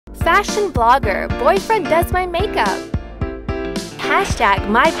Fashion blogger, boyfriend does my makeup. Hashtag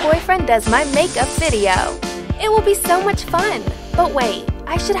my boyfriend does my makeup video. It will be so much fun. But wait,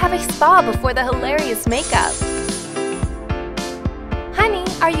 I should have a spa before the hilarious makeup. Honey,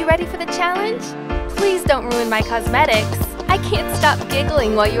 are you ready for the challenge? Please don't ruin my cosmetics. I can't stop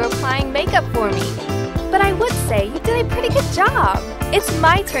giggling while you're applying makeup for me. But I would say you did a pretty good job. It's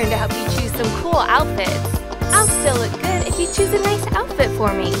my turn to help you choose some cool outfits. I'll still look good if you choose a nice outfit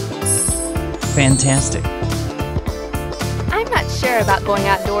for me. Fantastic. I'm not sure about going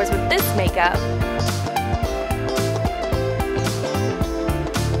outdoors with this makeup.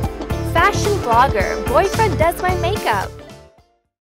 Fashion blogger, boyfriend does my makeup.